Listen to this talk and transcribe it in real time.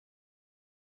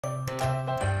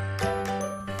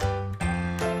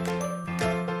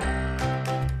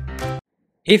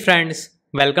Hey friends,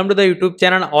 welcome to the YouTube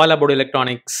channel all about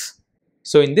electronics.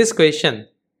 So in this question,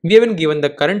 we have been given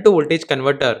the current to voltage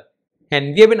converter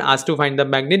and we have been asked to find the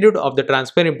magnitude of the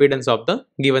transfer impedance of the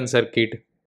given circuit.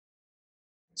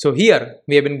 So here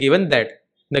we have been given that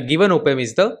the given op amp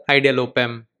is the ideal op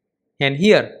amp, and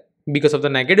here because of the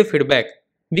negative feedback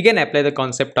we can apply the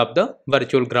concept of the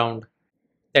virtual ground.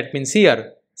 That means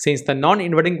here since the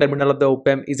non-inverting terminal of the op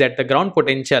amp is at the ground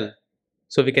potential,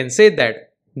 so we can say that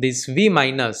this V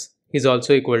minus is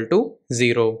also equal to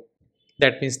 0.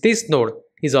 That means this node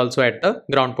is also at the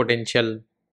ground potential.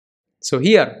 So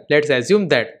here let's assume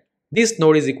that this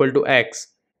node is equal to X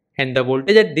and the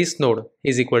voltage at this node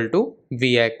is equal to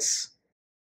Vx.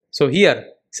 So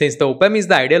here since the op amp is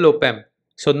the ideal op amp,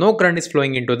 so no current is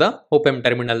flowing into the op amp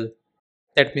terminal.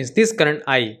 That means this current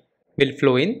I will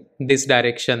flow in this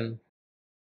direction.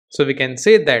 So we can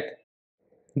say that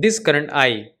this current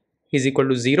I is equal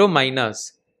to 0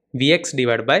 minus Vx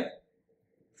divided by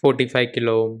 45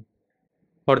 kilo ohm,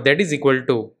 or that is equal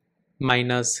to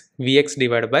minus Vx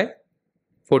divided by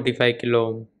 45 kilo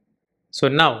ohm. So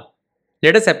now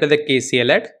let us apply the KCL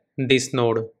at this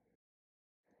node.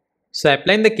 So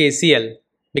applying the KCL,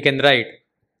 we can write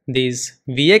this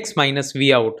Vx minus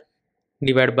Vout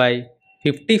divided by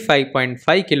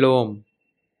 55.5 kilo ohm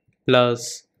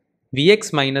plus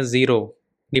Vx minus 0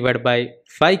 divided by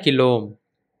 5 kilo ohm,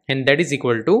 and that is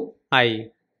equal to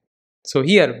I. So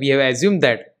here we have assumed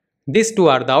that these two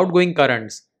are the outgoing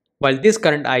currents while this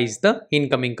current I is the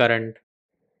incoming current.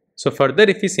 So further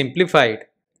if we simplify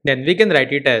it, then we can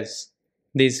write it as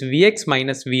this Vx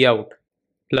minus Vout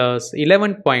plus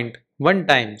 11.1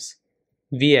 times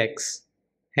Vx,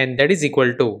 and that is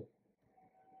equal to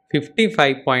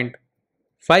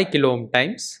 55.5 kilo ohm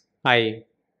times I.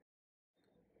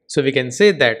 So we can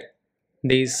say that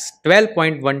this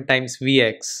 12.1 times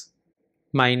Vx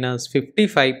minus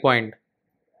 55.5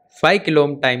 kilo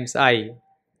ohm times I,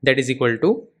 that is equal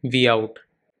to Vout.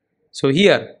 So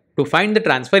here to find the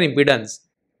transfer impedance,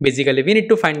 basically we need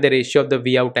to find the ratio of the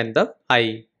Vout and the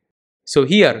I. So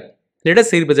here let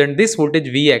us represent this voltage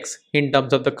Vx in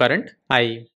terms of the current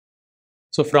I.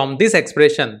 So from this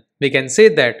expression we can say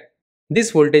that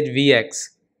this voltage Vx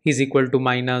is equal to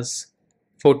minus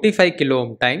 45 kilo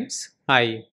ohm times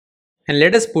I, and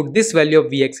let us put this value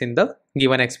of Vx in the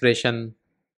given expression.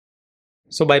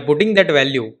 So by putting that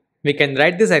value, we can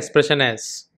write this expression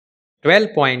as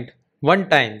 12.1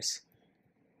 times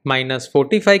minus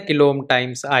 45 kilo ohm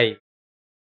times I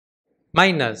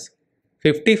minus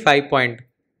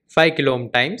 55.5 kilo ohm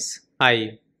times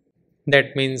I.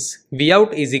 That means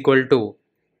Vout is equal to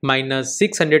minus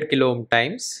 600 kilo ohm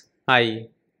times I.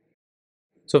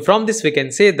 So from this we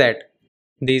can say that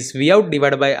this Vout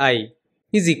divided by I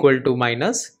is equal to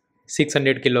minus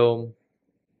 600 kilo ohm.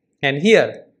 And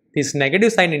here this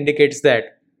negative sign indicates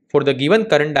that for the given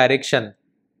current direction,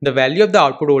 the value of the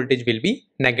output voltage will be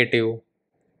negative.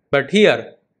 But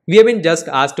here we have been just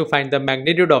asked to find the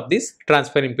magnitude of this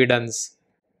transfer impedance.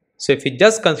 So if we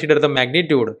just consider the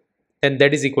magnitude, then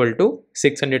that is equal to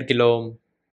 600 kilo ohm.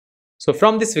 So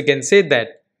from this we can say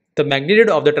that the magnitude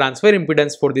of the transfer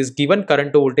impedance for this given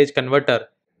current to voltage converter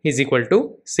is equal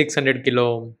to 600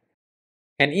 kilo ohm.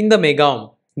 And in the mega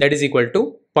ohm, that is equal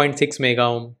to 0.6 mega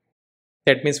ohm.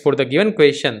 That means for the given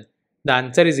question, the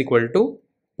answer is equal to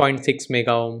 0.6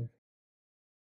 mega ohm.